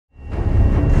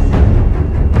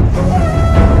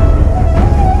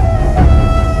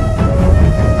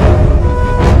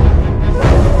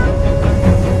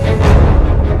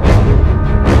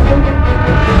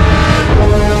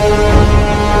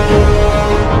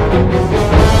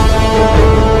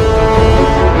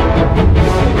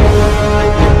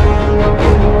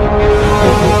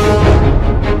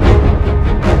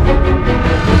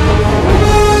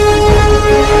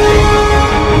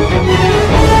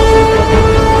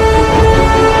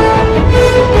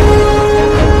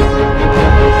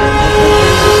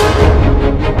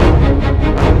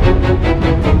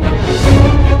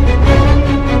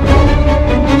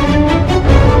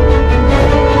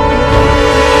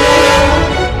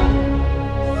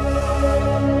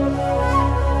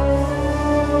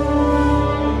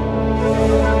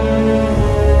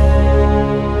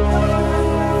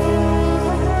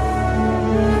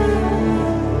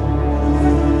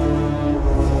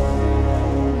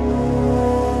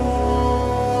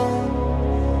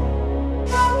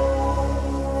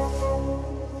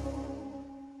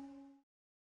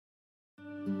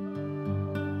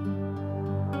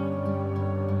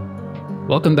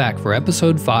Welcome back for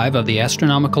episode 5 of the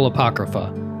Astronomical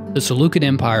Apocrypha, the Seleukid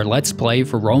Empire Let's Play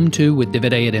for Rome II with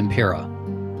Divide et Impera.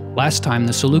 Last time,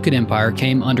 the Seleukid Empire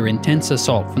came under intense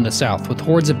assault from the south with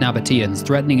hordes of Nabateaens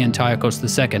threatening Antiochos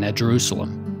II at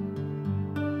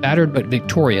Jerusalem. Battered but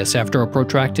victorious after a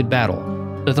protracted battle,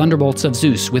 the thunderbolts of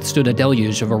Zeus withstood a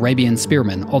deluge of Arabian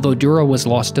spearmen, although Dura was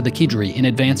lost to the Qidri in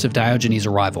advance of Diogenes'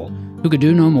 arrival, who could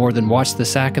do no more than watch the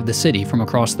sack of the city from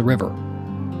across the river.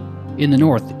 In the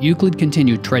north, Euclid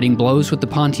continued trading blows with the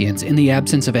Pontians in the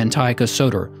absence of Antiochus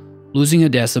II, losing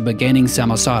Edessa but gaining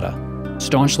Samosata,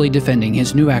 staunchly defending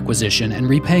his new acquisition and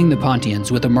repaying the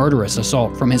Pontians with a murderous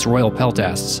assault from his royal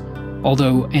peltasts,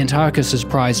 although Antiochus's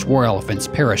prized war elephants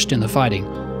perished in the fighting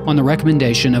on the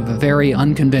recommendation of a very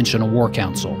unconventional war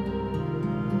council.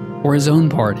 For his own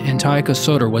part, Antiochus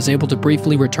II was able to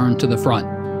briefly return to the front,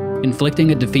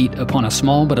 inflicting a defeat upon a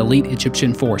small but elite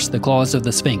Egyptian force, the Claws of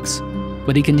the Sphinx,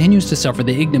 but he continues to suffer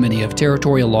the ignominy of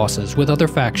territorial losses with other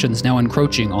factions now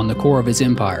encroaching on the core of his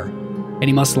empire, and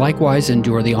he must likewise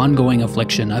endure the ongoing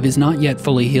affliction of his not yet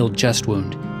fully healed chest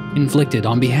wound, inflicted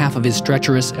on behalf of his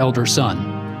treacherous elder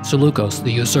son, Seleucus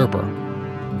the Usurper.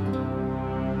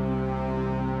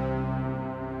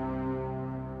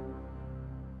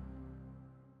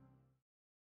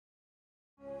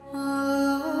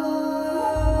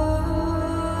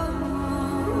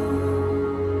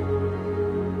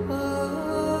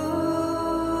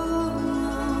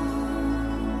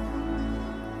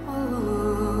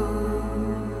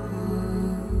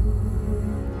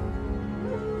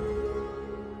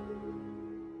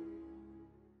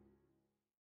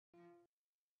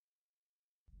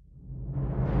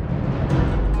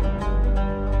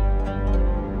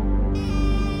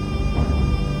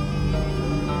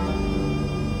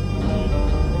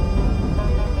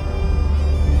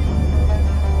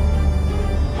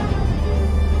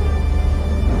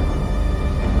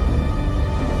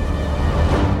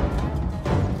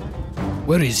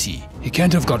 Where is he? He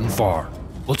can't have gotten far,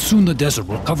 but soon the desert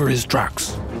will cover his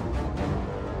tracks.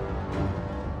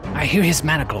 I hear his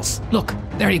manacles. Look,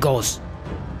 there he goes.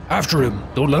 After him,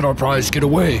 don't let our prize get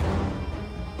away.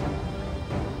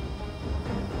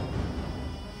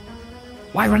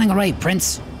 Why running away,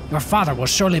 Prince? Your father will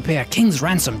surely pay a king's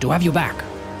ransom to have you back.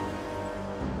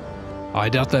 I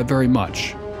doubt that very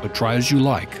much, but try as you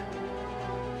like.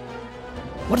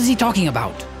 What is he talking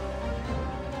about?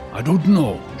 I don't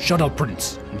know. Shut up,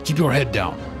 Prince, and keep your head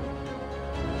down.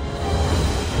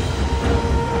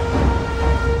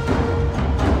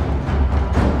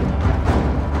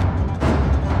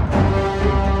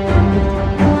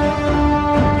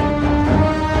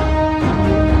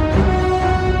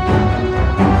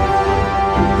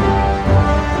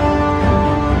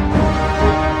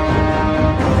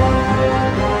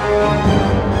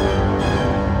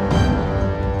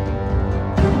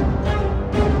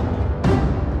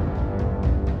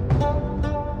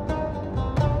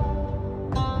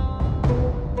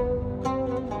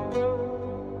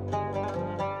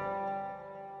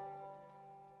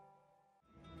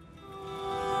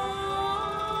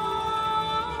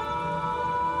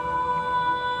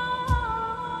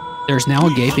 There's now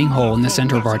a gaping hole in the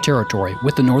center of our territory,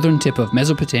 with the northern tip of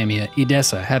Mesopotamia,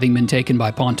 Edessa, having been taken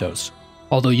by Pontus,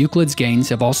 although Euclid's gains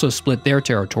have also split their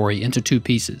territory into two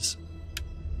pieces.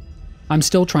 I'm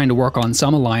still trying to work on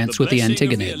some alliance with the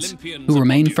Antigonids, who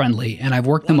remain friendly, and I've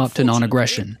worked them up to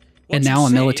non-aggression, and now a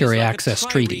military access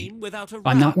treaty.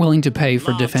 I'm not willing to pay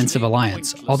for defensive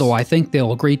alliance, although I think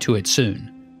they'll agree to it soon.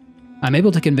 I'm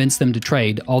able to convince them to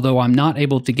trade, although I'm not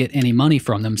able to get any money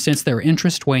from them since their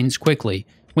interest wanes quickly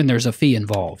when there's a fee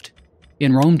involved.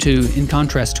 In Rome II, in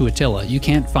contrast to Attila, you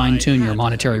can't fine-tune your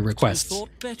monetary requests,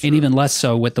 and even less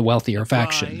so with the wealthier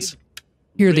factions.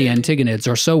 Here the Antigonids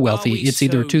are so wealthy it's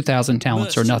either 2,000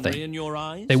 talents or nothing.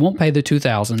 They won't pay the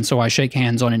 2,000, so I shake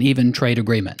hands on an even trade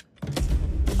agreement.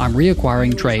 I'm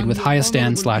reacquiring trade with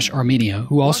Hayastan/Armenia,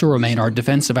 who also remain our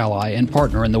defensive ally and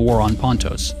partner in the war on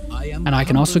Pontus. And I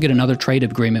can also get another trade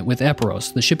agreement with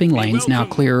Epiros, the shipping lanes now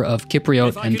clear of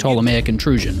Cypriot and Ptolemaic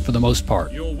intrusion for the most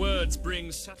part.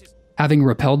 Having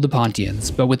repelled the Pontians,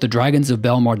 but with the Dragons of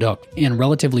Bel-Marduk in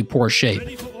relatively poor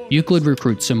shape, Euclid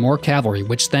recruits some more cavalry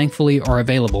which thankfully are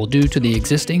available due to the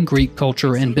existing Greek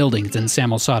culture and buildings in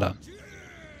Samosata.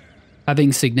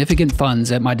 Having significant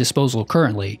funds at my disposal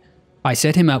currently, I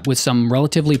set him up with some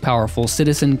relatively powerful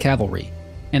citizen cavalry,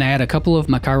 and I add a couple of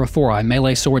Machairophori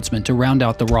melee swordsmen to round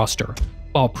out the roster,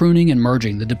 while pruning and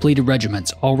merging the depleted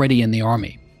regiments already in the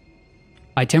army.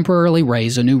 I temporarily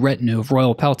raise a new retinue of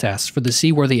royal peltasts for the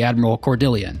seaworthy Admiral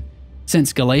Cordelian,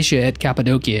 since Galatia et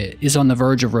Cappadocia is on the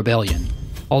verge of rebellion,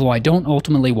 although I don't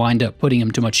ultimately wind up putting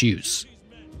him to much use.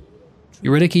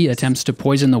 Eurydice attempts to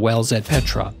poison the wells at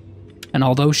Petra, and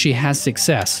although she has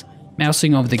success,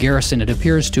 mousing over the garrison, it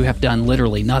appears to have done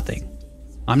literally nothing.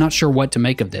 I'm not sure what to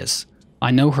make of this.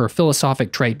 I know her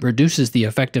philosophic trait reduces the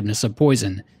effectiveness of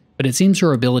poison, but it seems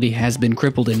her ability has been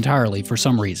crippled entirely for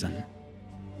some reason.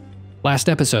 Last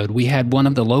episode, we had one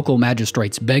of the local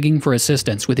magistrates begging for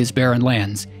assistance with his barren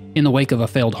lands in the wake of a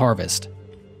failed harvest.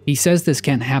 He says this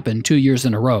can't happen 2 years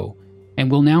in a row,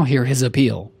 and we'll now hear his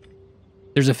appeal.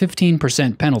 There's a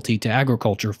 15% penalty to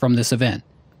agriculture from this event,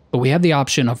 but we have the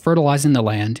option of fertilizing the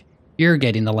land,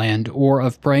 irrigating the land, or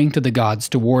of praying to the gods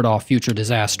to ward off future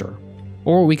disaster.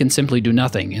 Or we can simply do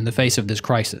nothing in the face of this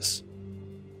crisis.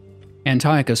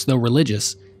 Antiochus, though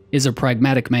religious, is a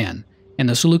pragmatic man, and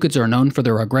the Seleucids are known for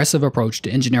their aggressive approach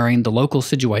to engineering the local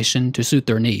situation to suit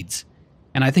their needs.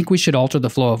 And I think we should alter the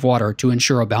flow of water to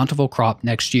ensure a bountiful crop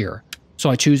next year, so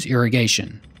I choose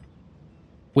irrigation.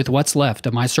 With what's left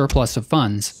of my surplus of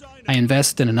funds, I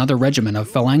invest in another regiment of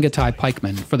phalangitai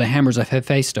pikemen for the hammers of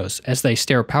Hephaestus as they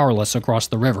stare powerless across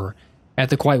the river at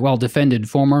the quite well-defended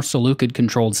former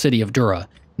Seleukid-controlled city of Dura,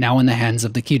 now in the hands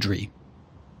of the Qidri.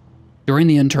 During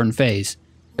the intern phase,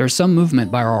 there's some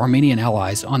movement by our Armenian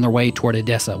allies on their way toward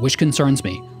Edessa, which concerns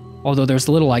me, although there's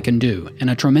little I can do, and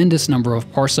a tremendous number of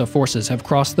Parsa forces have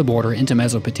crossed the border into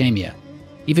Mesopotamia.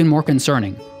 Even more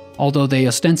concerning, although they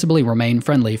ostensibly remain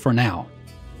friendly for now.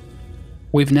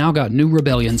 We've now got new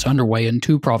rebellions underway in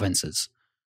 2 provinces,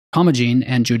 Commagene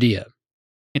and Judea.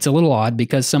 It's a little odd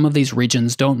because some of these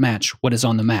regions don't match what is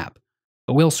on the map,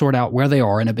 but we'll sort out where they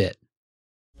are in a bit.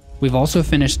 We've also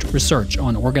finished research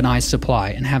on organized supply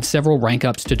and have several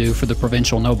rank-ups to do for the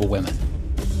provincial noblewomen.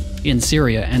 In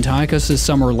Syria, Antiochus'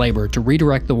 summer labor to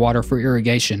redirect the water for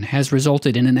irrigation has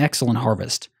resulted in an excellent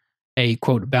harvest. A,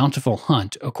 quote, bountiful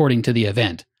hunt, according to the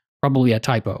event. Probably a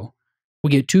typo. We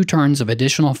get 2 turns of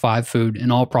additional 5 food in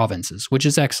all provinces, which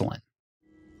is excellent.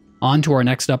 On to our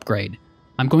next upgrade.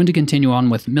 I'm going to continue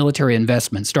on with military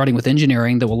investments, starting with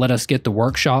engineering that will let us get the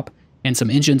workshop and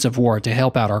some engines of war to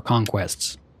help out our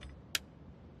conquests.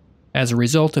 As a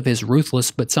result of his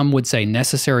ruthless but some would say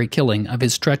necessary killing of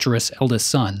his treacherous eldest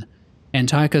son,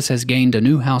 Antiochus has gained a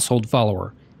new household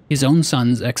follower, his own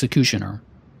son's executioner.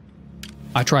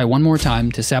 I try one more time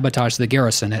to sabotage the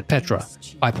garrison at Petra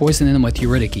by poisoning them with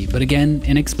Eurydice, but again,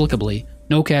 inexplicably,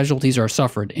 no casualties are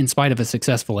suffered in spite of a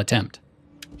successful attempt.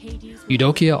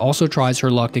 Eudokia also tries her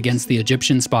luck against the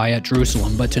Egyptian spy at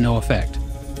Jerusalem, but to no effect.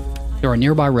 There are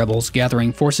nearby rebels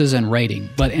gathering forces and raiding,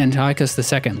 but Antiochus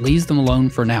II leaves them alone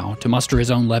for now to muster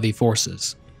his own levy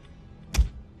forces.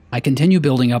 I continue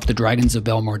building up the Dragons of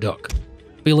Bel-Marduk,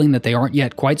 feeling that they aren't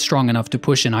yet quite strong enough to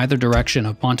push in either direction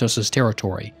of Pontus'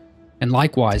 territory, and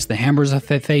likewise the hammers of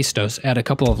Hephaestus add a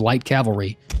couple of light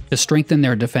cavalry to strengthen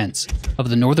their defense of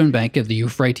the northern bank of the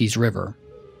Euphrates River.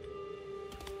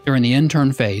 During the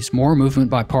intern phase, more movement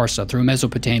by Parsa through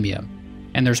Mesopotamia,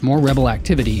 and there's more rebel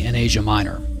activity in Asia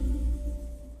Minor.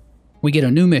 We get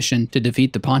a new mission to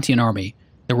defeat the Pontian army,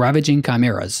 the ravaging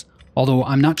chimeras, although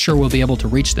I'm not sure we'll be able to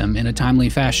reach them in a timely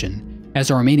fashion, as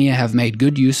Armenia have made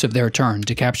good use of their turn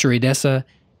to capture Edessa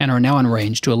and are now in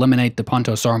range to eliminate the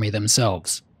Pontos army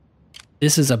themselves.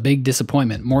 This is a big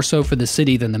disappointment, more so for the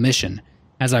city than the mission,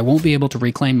 as I won't be able to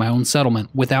reclaim my own settlement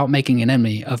without making an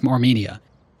enemy of Armenia,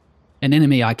 an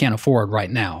enemy I can't afford right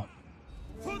now.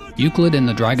 Euclid and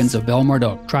the Dragons of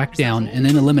Bel-Marduk track down and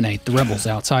then eliminate the rebels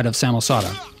outside of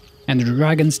Samosata, and the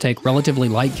dragons take relatively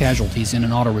light casualties in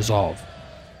an auto-resolve.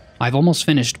 I've almost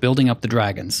finished building up the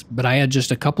dragons, but I add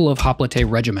just a couple of hoplite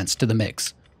regiments to the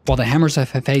mix, while the hammers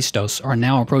of Hephaestus are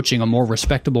now approaching a more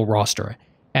respectable roster,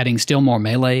 adding still more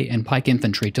melee and pike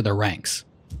infantry to their ranks.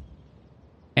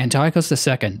 Antiochus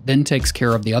II then takes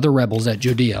care of the other rebels at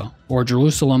Judea, or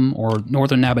Jerusalem, or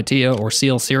northern Nabatea, or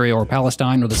Seal Syria, or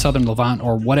Palestine, or the southern Levant,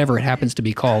 or whatever it happens to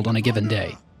be called on a given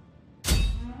day.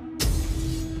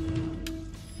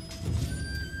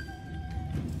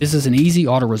 This is an easy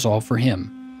auto-resolve for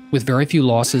him, with very few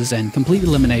losses and complete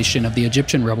elimination of the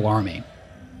Egyptian rebel army.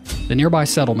 The nearby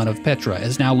settlement of Petra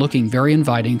is now looking very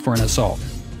inviting for an assault,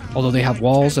 although they have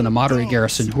walls and a moderate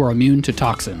garrison who are immune to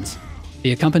toxins.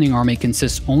 The accompanying army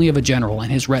consists only of a general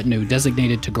and his retinue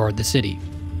designated to guard the city.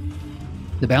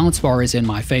 The balance bar is in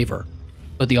my favor,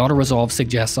 but the auto-resolve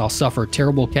suggests I'll suffer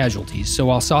terrible casualties, so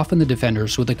I'll soften the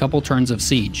defenders with a couple turns of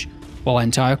siege, while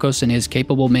Antiochus and his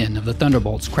capable men of the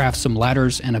Thunderbolts craft some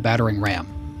ladders and a battering ram.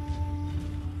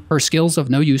 Her skills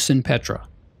of no use in Petra.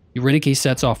 Eurydice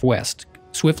sets off west,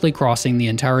 swiftly crossing the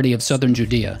entirety of southern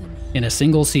Judea in a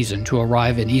single season to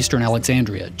arrive in eastern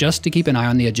Alexandria, just to keep an eye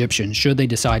on the Egyptians should they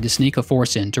decide to sneak a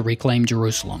force in to reclaim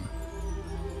Jerusalem.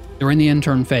 During the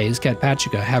intern phase,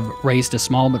 Katpatchika have raised a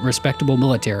small but respectable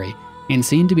military and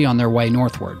seem to be on their way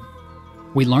northward.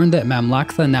 We learned that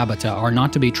Mamlaka Nabata are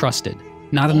not to be trusted,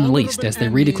 not in the least as they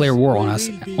redeclare war on us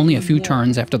only a few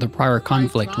turns after the prior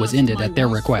conflict was ended at their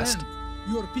request.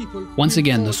 Once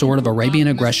again, the sword of Arabian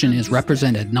aggression is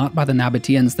represented not by the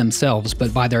Nabateaens themselves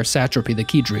but by their satrapy the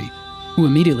Qidri, who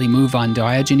immediately move on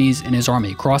Diogenes and his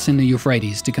army crossing the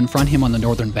Euphrates to confront him on the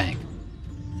northern bank.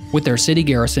 With their city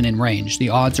garrison in range, the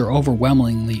odds are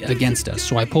overwhelmingly against us,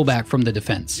 so I pull back from the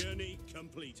defense.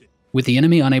 With the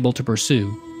enemy unable to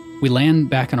pursue, we land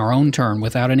back on our own turn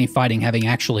without any fighting having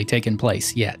actually taken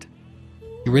place yet.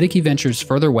 Eurydice ventures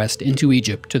further west into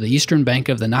Egypt to the eastern bank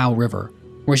of the Nile River,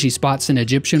 where she spots an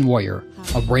Egyptian warrior,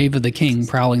 a brave of the king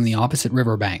prowling the opposite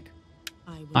river bank.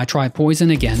 I try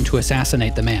poison again to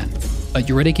assassinate the man, but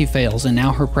Eurydice fails and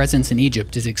now her presence in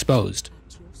Egypt is exposed.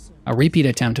 A repeat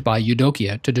attempt by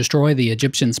Eudokia to destroy the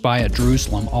Egyptian spy at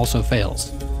Jerusalem also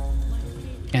fails.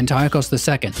 Antiochos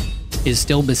II is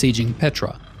still besieging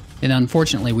Petra, and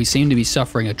unfortunately we seem to be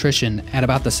suffering attrition at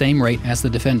about the same rate as the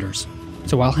defenders,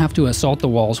 so I'll have to assault the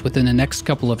walls within the next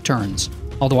couple of turns,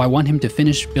 although I want him to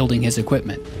finish building his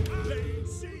equipment.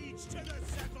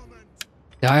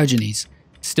 Diogenes,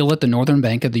 still at the northern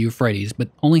bank of the Euphrates but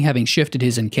only having shifted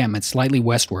his encampment slightly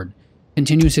westward,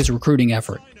 continues his recruiting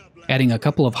effort, adding a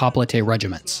couple of hoplite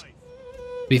regiments.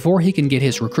 Before he can get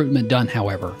his recruitment done,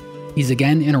 however, he's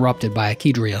again interrupted by a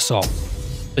Qidri assault.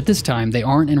 But this time they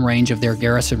aren't in range of their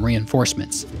garrison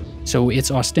reinforcements, so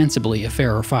it's ostensibly a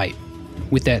fairer fight.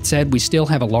 With that said, we still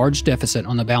have a large deficit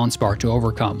on the balance bar to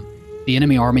overcome, the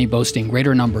enemy army boasting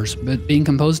greater numbers but being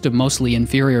composed of mostly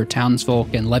inferior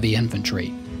townsfolk and levy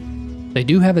infantry. They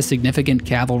do have a significant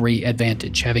cavalry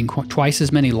advantage, having twice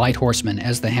as many light horsemen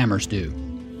as the hammers do.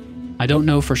 I don't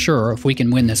know for sure if we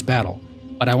can win this battle,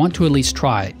 but I want to at least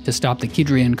try to stop the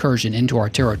Qidri incursion into our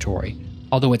territory,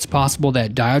 although it's possible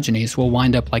that Diogenes will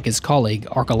wind up like his colleague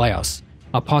Archelaus,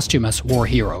 a posthumous war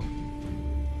hero.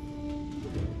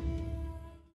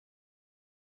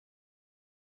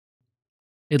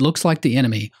 It looks like the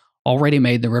enemy already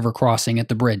made the river crossing at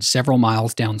the bridge several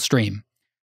miles downstream,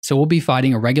 so we'll be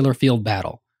fighting a regular field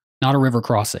battle, not a river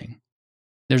crossing.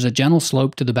 There's a gentle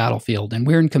slope to the battlefield, and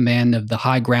we're in command of the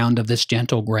high ground of this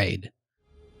gentle grade.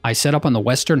 I set up on the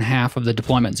western half of the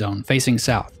deployment zone, facing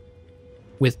south,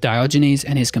 with Diogenes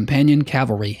and his companion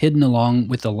cavalry hidden along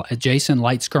with the adjacent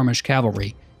light skirmish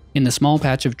cavalry in the small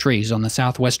patch of trees on the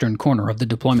southwestern corner of the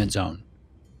deployment zone.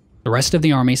 The rest of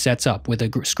the army sets up with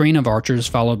a screen of archers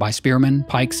followed by spearmen,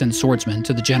 pikes, and swordsmen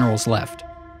to the general's left.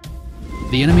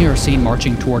 The enemy are seen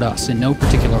marching toward us in no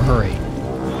particular hurry,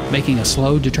 making a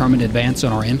slow, determined advance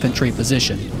on our infantry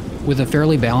position, with a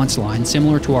fairly balanced line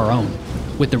similar to our own,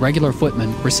 with the regular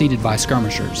footmen preceded by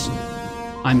skirmishers.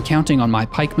 I'm counting on my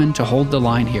pikemen to hold the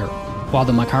line here, while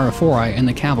the Machairophori and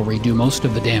the cavalry do most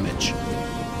of the damage.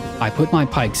 I put my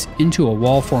pikes into a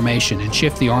wall formation and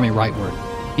shift the army rightward,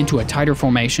 into a tighter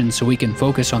formation so we can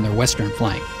focus on their western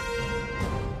flank.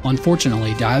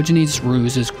 Unfortunately, Diogenes'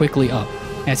 ruse is quickly up,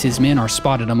 as his men are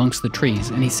spotted amongst the trees,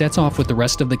 and he sets off with the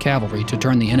rest of the cavalry to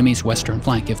turn the enemy's western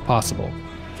flank if possible.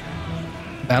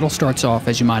 The battle starts off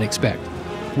as you might expect,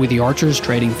 with the archers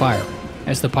trading fire,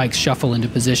 as the pikes shuffle into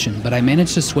position, but I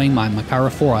manage to swing my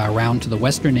Machairophori around to the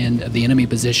western end of the enemy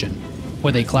position,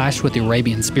 where they clash with the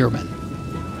Arabian spearmen.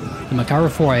 The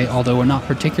Machairophori, although not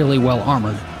particularly well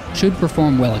armored, should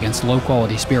perform well against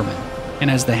low-quality spearmen, and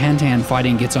as the hand-to-hand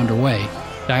fighting gets underway,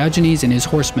 Diogenes and his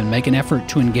horsemen make an effort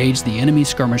to engage the enemy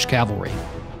skirmish cavalry.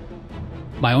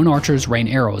 My own archers rain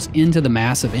arrows into the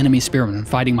mass of enemy spearmen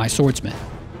fighting my swordsmen,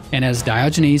 and as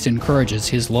Diogenes encourages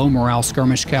his low-morale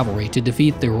skirmish cavalry to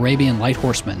defeat the Arabian light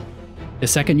horsemen, the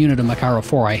second unit of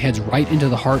Machairophori heads right into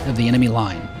the heart of the enemy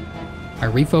line. I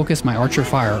refocus my archer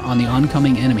fire on the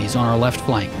oncoming enemies on our left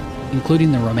flank,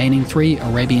 including the remaining 3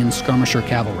 Arabian skirmisher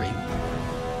cavalry.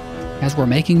 As we're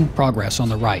making progress on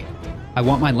the right, I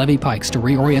want my levy pikes to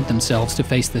reorient themselves to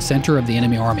face the center of the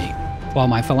enemy army, while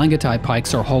my phalangitai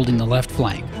pikes are holding the left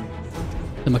flank.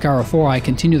 The Machairophori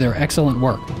continue their excellent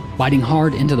work, biting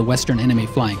hard into the western enemy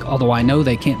flank, although I know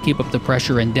they can't keep up the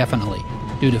pressure indefinitely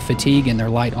due to fatigue and their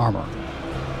light armor.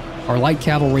 Our light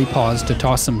cavalry pause to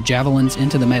toss some javelins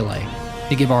into the melee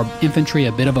to give our infantry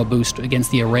a bit of a boost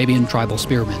against the Arabian tribal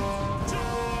spearmen.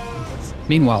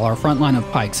 Meanwhile, our front line of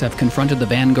pikes have confronted the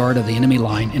vanguard of the enemy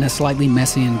line in a slightly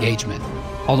messy engagement,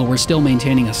 although we're still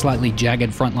maintaining a slightly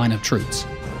jagged front line of troops.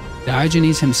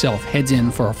 Diogenes himself heads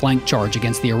in for a flank charge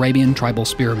against the Arabian tribal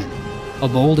spearmen, a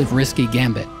bold if risky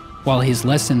gambit, while his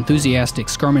less enthusiastic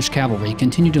skirmish cavalry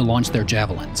continue to launch their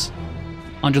javelins.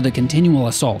 Under the continual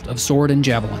assault of sword and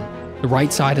javelin, the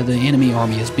right side of the enemy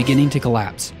army is beginning to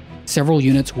collapse, several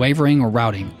units wavering or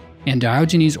routing, and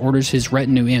Diogenes orders his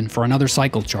retinue in for another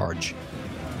cycle charge.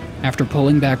 After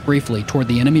pulling back briefly toward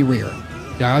the enemy rear,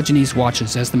 Diogenes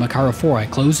watches as the Makarophori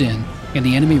close in and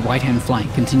the enemy right-hand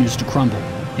flank continues to crumble,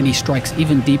 and he strikes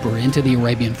even deeper into the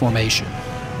Arabian formation.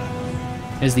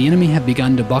 As the enemy have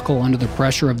begun to buckle under the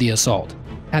pressure of the assault,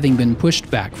 having been pushed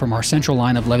back from our central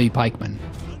line of levy pikemen,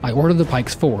 I order the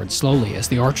pikes forward slowly as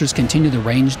the archers continue the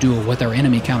ranged duel with their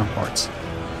enemy counterparts.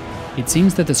 It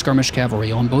seems that the skirmish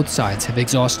cavalry on both sides have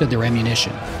exhausted their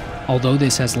ammunition, although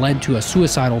this has led to a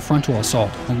suicidal frontal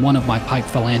assault on one of my pike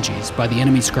phalanges by the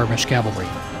enemy skirmish cavalry.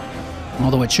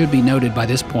 Although it should be noted by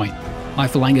this point, my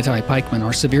phalangitai pikemen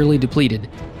are severely depleted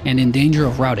and in danger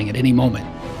of routing at any moment,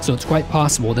 so it's quite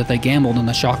possible that they gambled on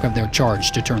the shock of their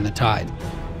charge to turn the tide.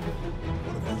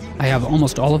 I have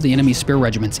almost all of the enemy spear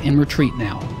regiments in retreat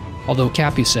now, although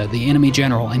Capusa, the enemy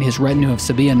general, and his retinue of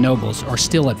Sabaean nobles are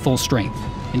still at full strength,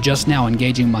 and just now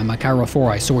engaging my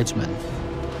Makarophori swordsmen.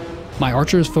 My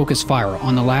archers focus fire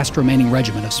on the last remaining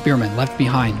regiment of spearmen left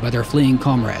behind by their fleeing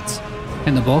comrades,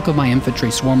 and the bulk of my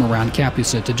infantry swarm around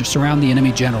Capusa to surround the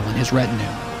enemy general and his retinue.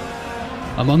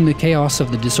 Among the chaos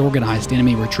of the disorganized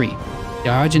enemy retreat,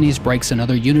 Diogenes breaks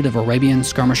another unit of Arabian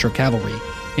skirmisher cavalry,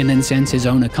 and then sends his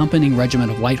own accompanying regiment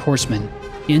of light horsemen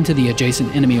into the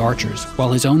adjacent enemy archers,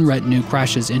 while his own retinue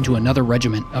crashes into another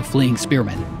regiment of fleeing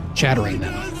spearmen, shattering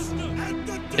them.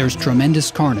 There's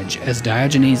tremendous carnage as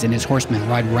Diogenes and his horsemen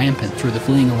ride rampant through the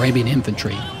fleeing Arabian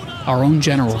infantry, our own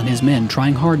general and his men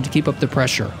trying hard to keep up the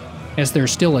pressure, as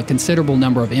there's still a considerable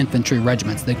number of infantry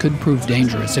regiments that could prove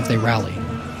dangerous if they rally.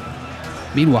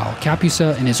 Meanwhile,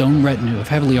 Capusa and his own retinue of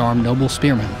heavily armed noble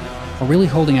spearmen are really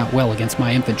holding out well against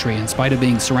my infantry in spite of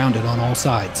being surrounded on all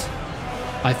sides.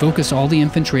 I focus all the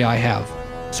infantry I have,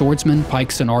 swordsmen,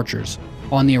 pikes, and archers,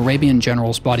 on the Arabian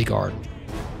general's bodyguard.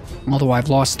 Although I've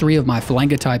lost 3 of my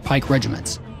phalangitai pike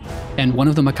regiments, and one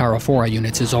of the Makarophori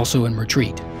units is also in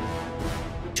retreat.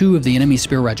 2 of the enemy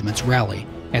spear regiments rally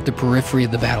at the periphery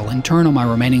of the battle and turn on my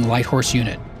remaining light horse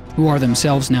unit, who are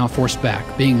themselves now forced back,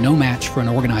 being no match for an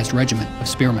organized regiment of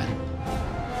spearmen.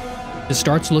 It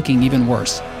starts looking even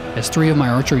worse, as 3 of my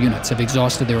archer units have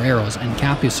exhausted their arrows and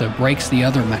Capusa breaks the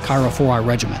other Makarophori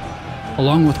regiment,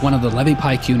 along with one of the levy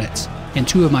pike units, and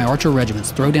 2 of my archer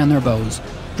regiments throw down their bows,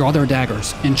 draw their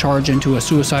daggers, and charge into a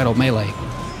suicidal melee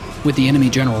with the enemy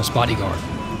general's bodyguard.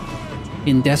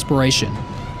 In desperation,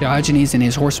 Diogenes and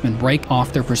his horsemen break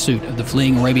off their pursuit of the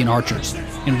fleeing Arabian archers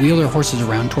and wheel their horses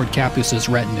around toward Capusa's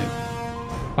retinue.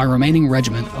 My remaining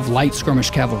regiment of light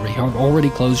skirmish cavalry have already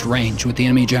closed range with the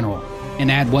enemy general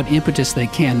and add what impetus they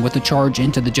can with the charge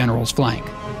into the general's flank.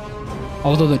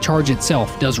 Although the charge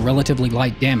itself does relatively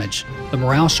light damage, the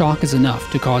morale shock is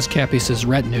enough to cause Capusa's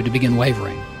retinue to begin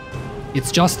wavering.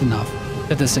 It's just enough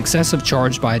that the successive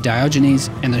charge by Diogenes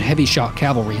and the heavy shot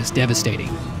cavalry is devastating,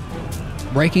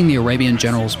 breaking the Arabian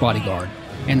general's bodyguard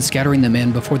and scattering the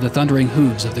men before the thundering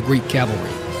hooves of the Greek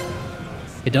cavalry.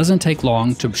 It doesn't take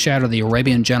long to shatter the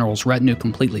Arabian general's retinue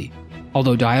completely,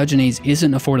 although Diogenes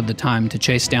isn't afforded the time to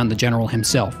chase down the general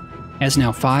himself, as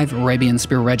now 5 Arabian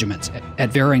spear regiments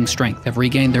at varying strength have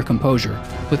regained their composure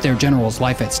with their general's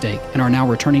life at stake and are now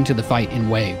returning to the fight in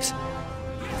waves.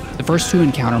 The first 2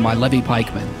 encounter my levy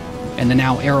pikemen and the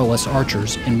now arrowless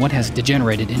archers in what has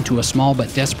degenerated into a small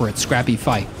but desperate scrappy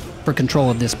fight for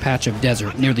control of this patch of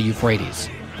desert near the Euphrates.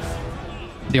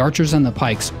 The archers and the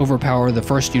pikes overpower the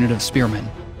first unit of spearmen,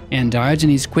 and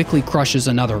Diogenes quickly crushes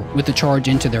another with the charge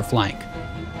into their flank.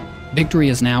 Victory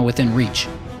is now within reach,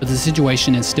 but the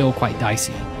situation is still quite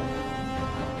dicey.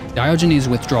 Diogenes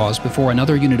withdraws before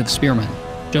another unit of spearmen,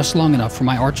 just long enough for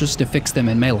my archers to fix them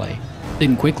in melee,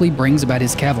 then quickly brings about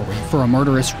his cavalry for a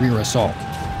murderous rear assault.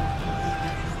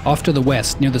 Off to the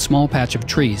west, near the small patch of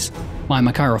trees, my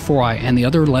Makarophori and the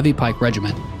other levy pike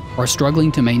regiment are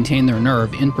struggling to maintain their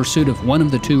nerve in pursuit of one of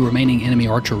the 2 remaining enemy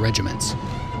archer regiments.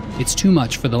 It's too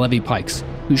much for the levy pikes,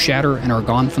 who shatter and are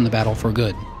gone from the battle for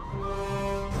good.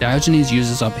 Diogenes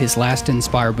uses up his last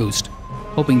Inspire boost,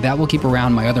 hoping that will keep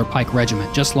around my other pike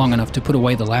regiment just long enough to put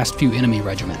away the last few enemy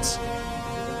regiments.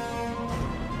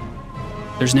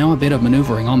 There's now a bit of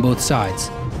maneuvering on both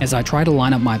sides, as I try to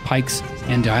line up my pikes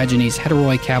and Diogenes'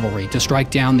 heteroi cavalry to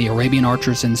strike down the Arabian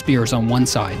archers and spears on one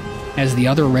side, as the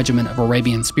other regiment of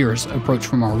Arabian spears approach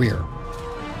from our rear.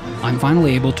 I'm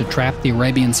finally able to trap the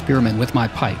Arabian spearmen with my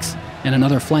pikes, and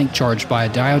another flank charge by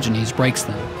Diogenes breaks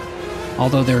them.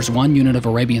 Although there's 1 unit of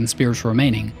Arabian spears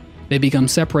remaining, they become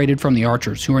separated from the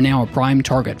archers, who are now a prime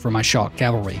target for my shock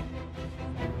cavalry.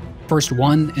 First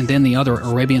one and then the other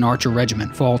Arabian archer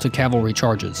regiment fall to cavalry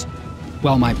charges,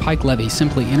 while my pike levy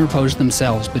simply interpose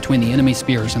themselves between the enemy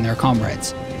spears and their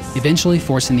comrades, eventually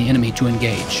forcing the enemy to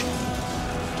engage.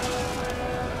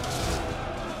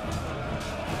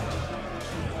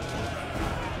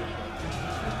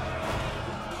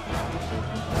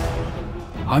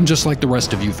 I'm just like the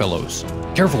rest of you fellows.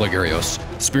 Careful, Agarios.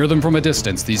 Spear them from a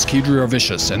distance, these Qidri are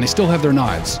vicious, and they still have their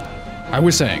knives. I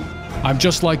was saying, I'm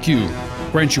just like you.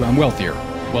 Grant you, I'm wealthier.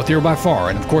 Wealthier by far,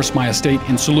 and of course my estate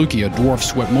in Seleukia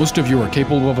dwarfs what most of you are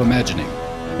capable of imagining.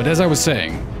 But as I was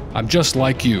saying, I'm just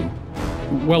like you.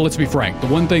 Well, let's be frank, the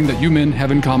one thing that you men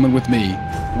have in common with me,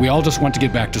 we all just want to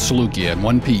get back to Seleukia in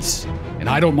one piece. And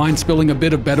I don't mind spilling a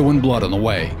bit of Bedouin blood on the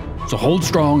way. So hold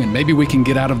strong and maybe we can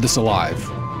get out of this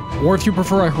alive. Or if you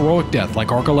prefer a heroic death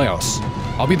like Archelaus,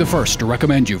 I'll be the first to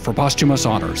recommend you for posthumous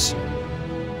honors.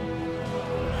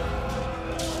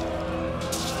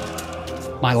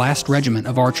 My last regiment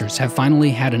of archers have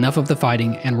finally had enough of the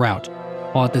fighting and rout,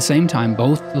 while at the same time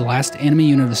both the last enemy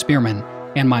unit of spearmen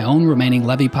and my own remaining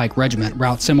levy pike regiment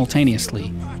rout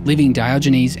simultaneously, leaving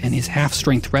Diogenes and his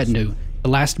half-strength retinue the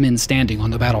last men standing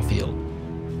on the battlefield.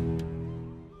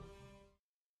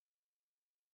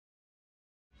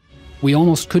 We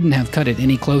almost couldn't have cut it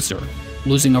any closer,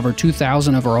 losing over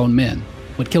 2,000 of our own men,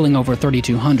 but killing over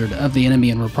 3,200 of the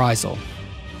enemy in reprisal.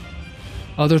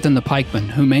 Other than the pikemen,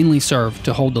 who mainly served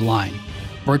to hold the line,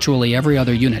 virtually every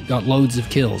other unit got loads of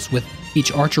kills, with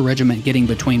each archer regiment getting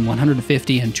between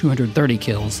 150 and 230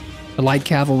 kills, the light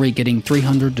cavalry getting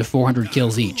 300 to 400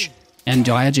 kills each, and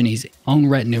Diogenes' own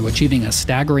retinue achieving a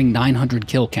staggering 900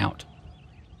 kill count.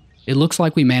 It looks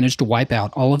like we managed to wipe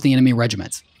out all of the enemy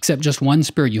regiments, except just one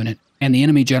spear unit and the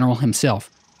enemy general himself,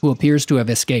 who appears to have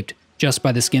escaped just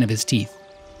by the skin of his teeth.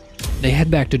 They head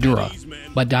back to Dura,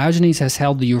 but Diogenes has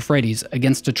held the Euphrates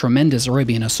against a tremendous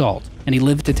Arabian assault, and he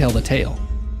lived to tell the tale.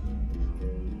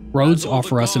 Rhodes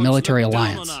offer us a military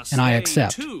alliance, and I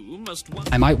accept.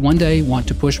 I might one day want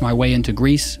to push my way into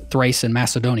Greece, Thrace, and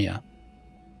Macedonia.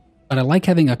 But I like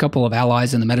having a couple of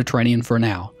allies in the Mediterranean for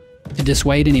now, to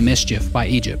dissuade any mischief by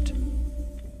Egypt.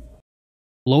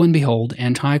 Lo and behold,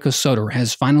 Antiochos II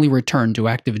has finally returned to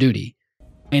active duty,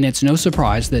 and it's no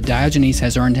surprise that Diogenes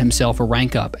has earned himself a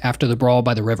rank up after the brawl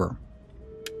by the river.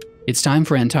 It's time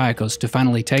for Antiochos to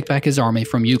finally take back his army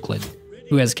from Euclid,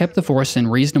 who has kept the force in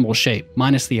reasonable shape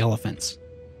minus the elephants.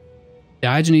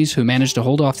 Diogenes, who managed to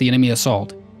hold off the enemy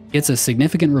assault, gets a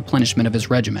significant replenishment of his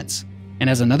regiments,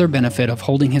 and as another benefit of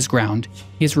holding his ground,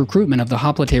 his recruitment of the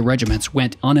hoplite regiments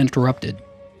went uninterrupted.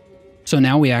 So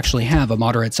now we actually have a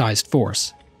moderate-sized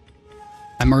force.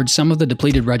 I merge some of the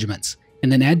depleted regiments,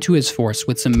 and then add to his force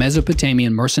with some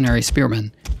Mesopotamian mercenary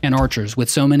spearmen and archers with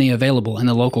so many available in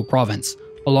the local province,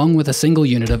 along with a single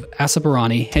unit of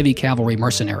Assaparani heavy cavalry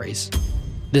mercenaries.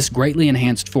 This greatly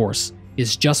enhanced force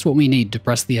is just what we need to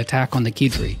press the attack on the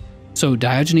Qidri, so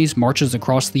Diogenes marches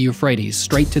across the Euphrates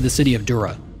straight to the city of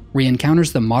Dura, where he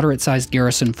encounters the moderate-sized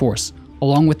garrison force,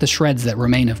 along with the shreds that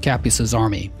remain of Capus's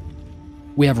army.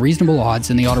 We have reasonable odds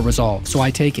in the auto-resolve, so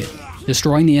I take it,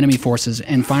 destroying the enemy forces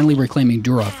and finally reclaiming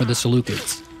Dura for the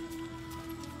Seleucids.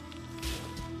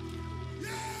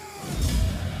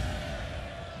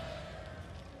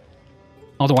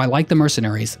 Although I like the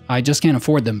mercenaries, I just can't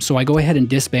afford them, so I go ahead and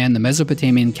disband the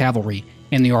Mesopotamian cavalry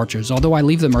and the archers, although I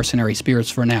leave the mercenary spears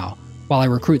for now, while I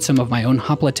recruit some of my own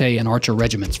hoplite and archer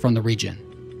regiments from the region.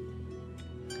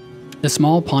 The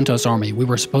small Pontos army we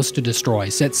were supposed to destroy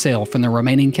set sail from the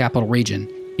remaining capital region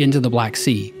into the Black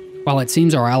Sea, while it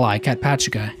seems our ally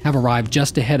Katpatchika have arrived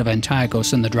just ahead of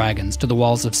Antiochos and the dragons to the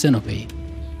walls of Sinope.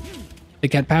 The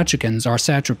Katpatchikans, our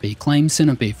satrapy, claim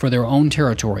Sinope for their own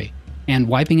territory, and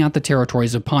wiping out the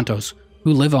territories of Pontos,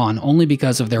 who live on only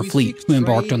because of their fleet who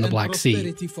embarked on the Black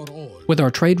Sea. With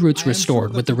our trade routes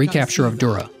restored with the recapture of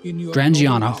Dura,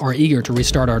 Drangiana are eager to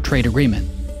restart our trade agreement,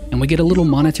 and we get a little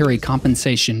monetary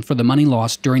compensation for the money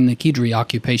lost during the Qidri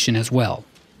occupation as well.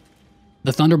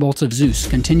 The Thunderbolts of Zeus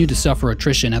continue to suffer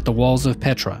attrition at the walls of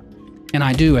Petra, and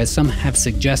I do, as some have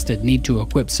suggested, need to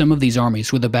equip some of these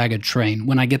armies with a baggage train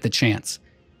when I get the chance,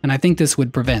 and I think this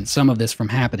would prevent some of this from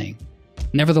happening.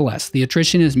 Nevertheless, the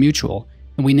attrition is mutual,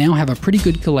 and we now have a pretty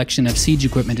good collection of siege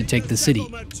equipment to take the city.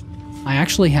 I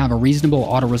actually have a reasonable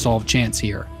auto-resolve chance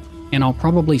here, and I'll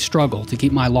probably struggle to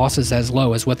keep my losses as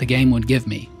low as what the game would give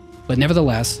me, but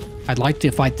nevertheless, I'd like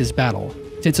to fight this battle,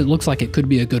 since it looks like it could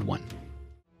be a good one.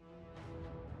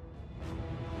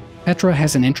 Petra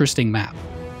has an interesting map,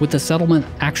 with the settlement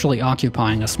actually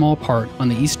occupying a small part on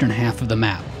the eastern half of the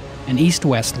map, an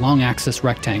east-west long-axis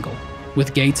rectangle,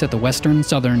 with gates at the western,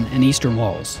 southern, and eastern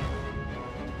walls.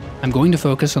 I'm going to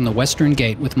focus on the western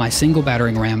gate with my single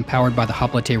battering ram powered by the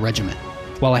Hoplite Regiment,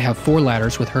 while I have 4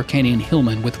 ladders with Hyrcanian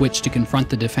hillmen with which to confront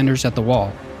the defenders at the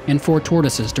wall, and 4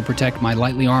 tortoises to protect my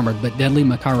lightly armored but deadly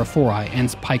Machaerophori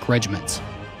and pike regiments.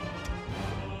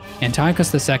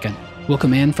 Antiochus II will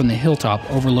command from the hilltop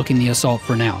overlooking the assault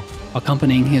for now,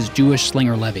 accompanying his Jewish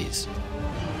slinger levies.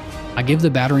 I give the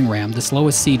battering ram the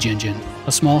slowest siege engine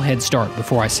a small head start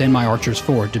before I send my archers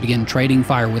forward to begin trading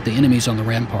fire with the enemies on the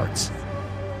ramparts.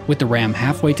 With the ram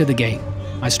halfway to the gate,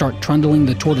 I start trundling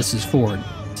the tortoises forward,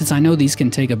 since I know these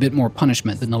can take a bit more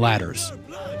punishment than the ladders.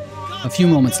 A few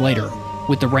moments later,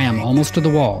 with the ram almost to the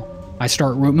wall, I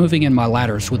start moving in my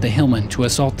ladders with the hillmen to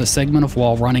assault the segment of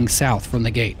wall running south from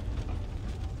the gate.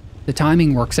 The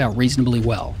timing works out reasonably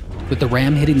well, with the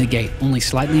ram hitting the gate only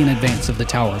slightly in advance of the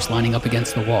towers lining up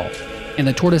against the wall, and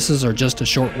the tortoises are just a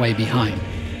short way behind.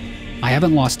 I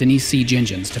haven't lost any siege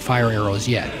engines to fire arrows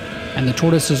yet, and the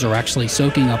tortoises are actually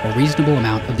soaking up a reasonable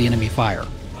amount of the enemy fire.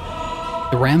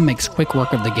 The ram makes quick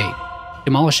work of the gate,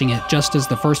 demolishing it just as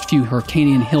the first few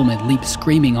Hyrcanian hillmen leap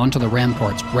screaming onto the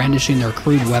ramparts, brandishing their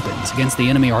crude weapons against the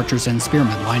enemy archers and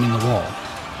spearmen lining the wall.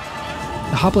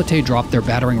 The hoplite drop their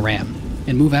battering ram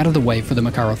and move out of the way for the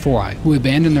Makarophori, who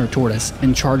abandon their tortoise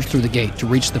and charge through the gate to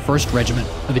reach the first regiment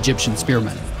of Egyptian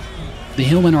spearmen. The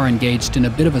hillmen are engaged in a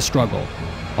bit of a struggle,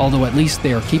 although at least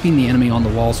they are keeping the enemy on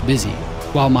the walls busy,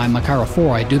 while my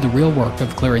Makarophori do the real work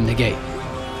of clearing the gate.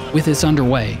 With this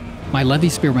underway, my levy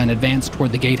spearmen advance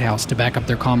toward the gatehouse to back up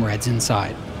their comrades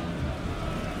inside.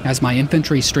 As my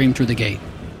infantry stream through the gate,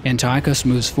 Antiochus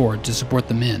moves forward to support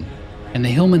the men, and the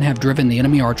hillmen have driven the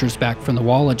enemy archers back from the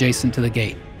wall adjacent to the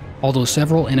gate, although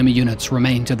several enemy units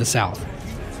remain to the south.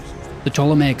 The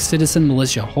Ptolemaic citizen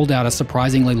militia hold out a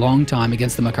surprisingly long time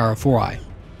against the Makarophori,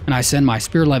 and I send my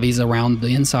spear levies around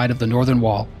the inside of the northern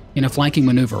wall in a flanking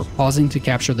maneuver, pausing to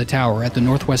capture the tower at the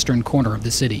northwestern corner of the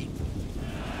city.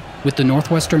 With the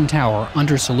northwestern tower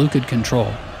under Seleukid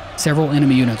control, several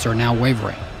enemy units are now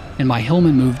wavering, and my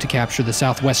hillmen move to capture the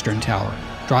southwestern tower,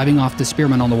 driving off the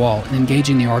spearmen on the wall and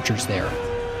engaging the archers there.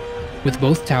 With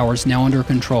both towers now under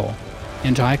control,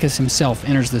 Antiochus himself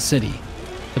enters the city,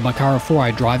 the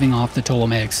Makarophori driving off the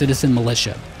Ptolemaic citizen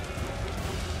militia.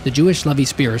 The Jewish levy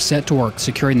spears set to work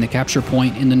securing the capture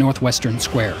point in the northwestern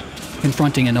square,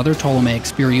 confronting another Ptolemaic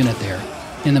spear unit there,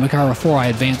 and the Makarophori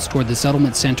advance toward the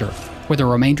settlement center, where the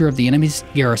remainder of the enemy's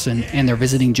garrison and their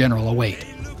visiting general await.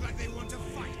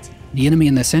 The enemy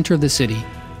in the center of the city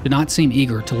do not seem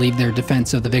eager to leave their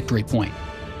defense of the victory point,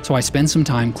 so I spend some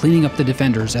time cleaning up the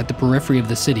defenders at the periphery of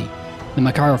the city, the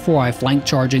Makarophori flank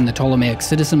charging the Ptolemaic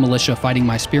citizen militia fighting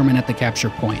my spearmen at the capture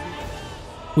point.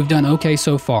 We've done okay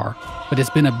so far, but it's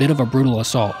been a bit of a brutal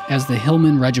assault, as the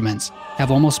hillmen regiments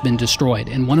have almost been destroyed,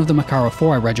 and one of the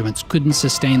Makarophori regiments couldn't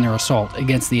sustain their assault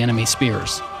against the enemy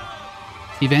spears.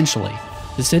 Eventually,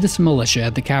 the citizen militia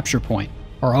at the capture point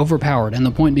are overpowered and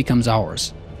the point becomes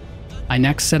ours. I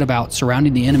next set about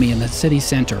surrounding the enemy in the city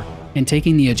center and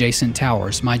taking the adjacent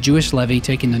towers, my Jewish levy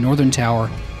taking the northern tower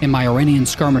and my Iranian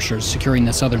skirmishers securing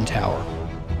the southern tower.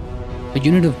 A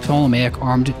unit of Ptolemaic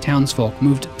armed townsfolk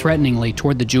moved threateningly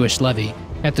toward the Jewish levy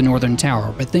at the northern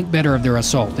tower, but think better of their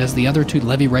assault as the other two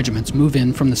levy regiments move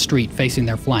in from the street facing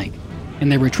their flank,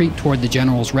 and they retreat toward the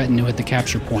general's retinue at the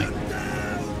capture point.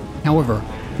 However,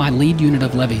 my lead unit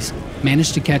of levies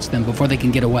managed to catch them before they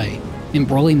can get away,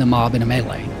 embroiling the mob in a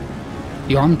melee.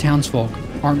 The armed townsfolk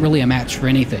aren't really a match for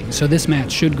anything, so this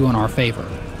match should go in our favor.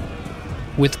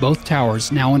 With both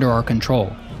towers now under our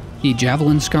control, the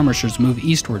javelin skirmishers move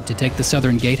eastward to take the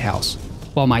southern gatehouse,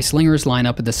 while my slingers line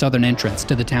up at the southern entrance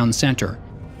to the town center,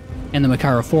 and the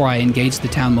Makarophori engage the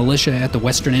town militia at the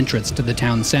western entrance to the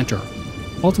town center,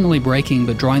 ultimately breaking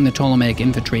but drawing the Ptolemaic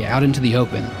infantry out into the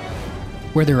open,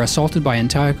 where they're assaulted by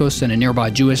Antiochus and a nearby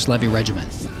Jewish levy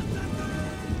regiment.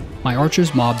 My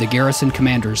archers mob the garrison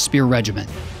commander's spear regiment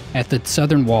at the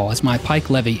southern wall as my pike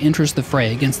levy enters the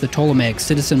fray against the Ptolemaic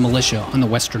citizen militia on the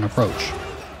western approach.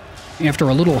 After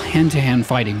a little hand-to-hand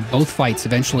fighting, both fights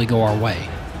eventually go our way,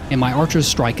 and my archers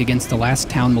strike against the last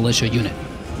town militia unit.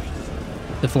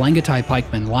 The Phalangitai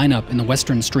pikemen line up in the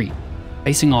western street,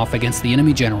 facing off against the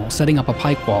enemy general, setting up a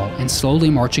pike wall and slowly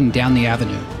marching down the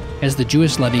avenue as the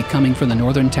Jewish levy coming from the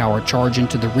northern tower charge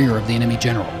into the rear of the enemy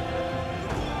general.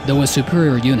 Though a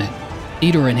superior unit,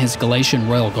 Qidri and his Galatian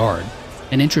royal guard,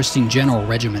 an interesting general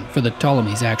regiment for the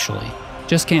Ptolemies actually,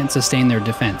 just can't sustain their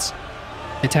defense,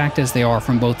 attacked as they are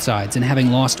from both sides and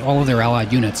having lost all of their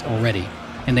allied units already,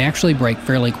 and they actually break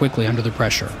fairly quickly under the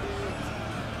pressure.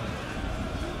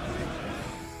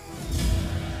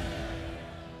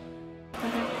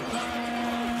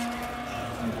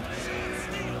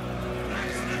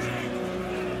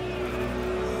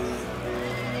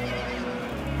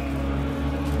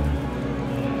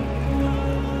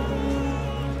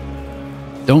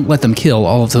 Don't let them kill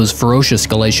all of those ferocious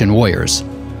Galatian warriors.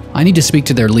 I need to speak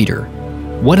to their leader.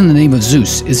 What in the name of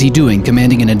Zeus is he doing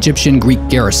commanding an Egyptian-Greek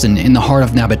garrison in the heart of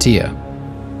Nabatea?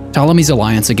 Ptolemy's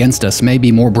alliance against us may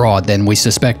be more broad than we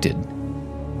suspected.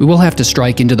 We will have to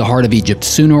strike into the heart of Egypt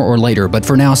sooner or later, but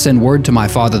for now send word to my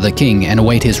father the king and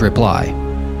await his reply.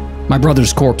 My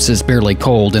brother's corpse is barely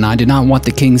cold, and I do not want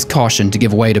the king's caution to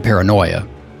give way to paranoia.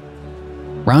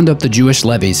 Round up the Jewish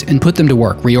levies and put them to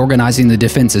work reorganizing the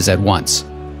defenses at once.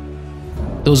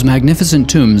 Those magnificent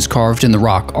tombs carved in the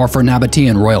rock are for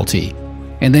Nabatean royalty,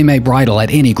 and they may bridle at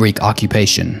any Greek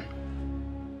occupation.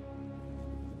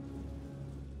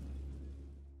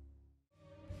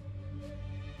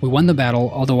 We won the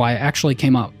battle, although I actually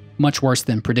came up much worse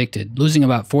than predicted, losing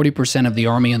about 40% of the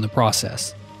army in the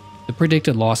process. The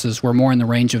predicted losses were more in the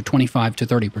range of 25 to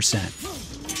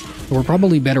 30%. There were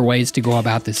probably better ways to go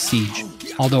about this siege,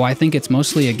 although I think it's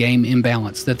mostly a game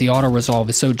imbalance that the auto-resolve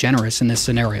is so generous in this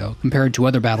scenario compared to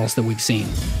other battles that we've seen.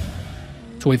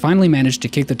 So we finally managed to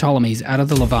kick the Ptolemies out of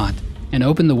the Levant and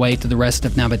open the way to the rest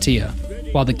of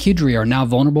Nabatea, while the Qidri are now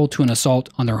vulnerable to an assault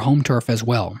on their home turf as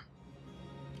well.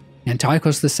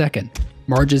 Antiochos II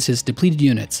merges his depleted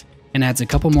units and adds a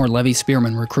couple more levy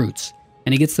spearmen recruits,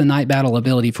 and he gets the night battle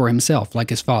ability for himself like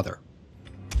his father.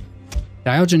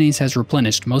 Diogenes has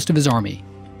replenished most of his army,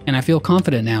 and I feel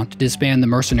confident now to disband the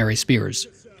mercenary spears,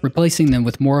 replacing them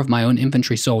with more of my own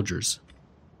infantry soldiers.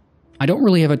 I don't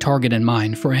really have a target in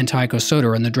mind for Antiochos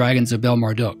II and the Dragons of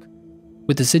Bel-Marduk,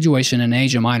 with the situation in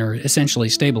Asia Minor essentially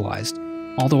stabilized,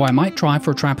 although I might try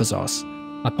for Trapezoos,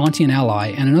 a Pontian ally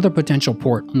and another potential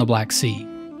port on the Black Sea.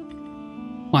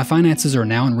 My finances are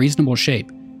now in reasonable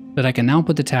shape, that I can now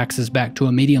put the taxes back to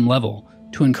a medium level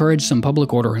to encourage some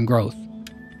public order and growth.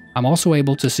 I'm also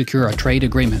able to secure a trade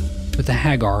agreement with the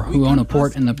Hagar, who own a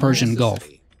port in the Persian Gulf,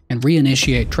 and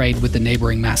reinitiate trade with the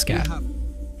neighboring Muscat.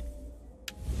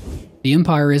 The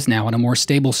Empire is now in a more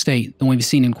stable state than we've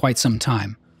seen in quite some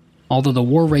time. Although the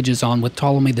war rages on with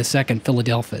Ptolemy II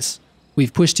Philadelphus,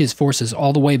 we've pushed his forces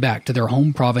all the way back to their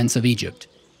home province of Egypt,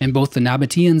 and both the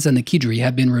Nabateans and the Qidri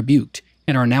have been rebuked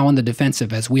and are now on the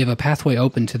defensive as we have a pathway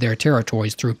open to their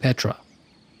territories through Petra.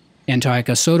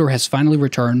 Antiochos II has finally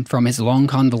returned from his long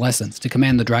convalescence to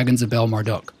command the Dragons of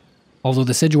Bel-Marduk, although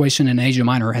the situation in Asia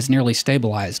Minor has nearly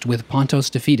stabilized with Pontus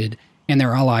defeated and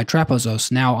their ally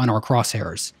Trapezoos now on our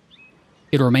crosshairs.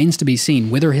 It remains to be seen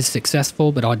whether his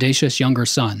successful but audacious younger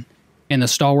son and the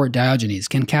stalwart Diogenes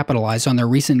can capitalize on their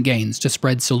recent gains to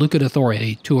spread Seleukid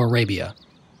authority to Arabia.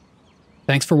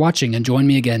 Thanks for watching, and join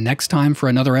me again next time for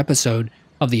another episode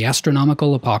of the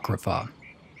Astronomical Apocrypha.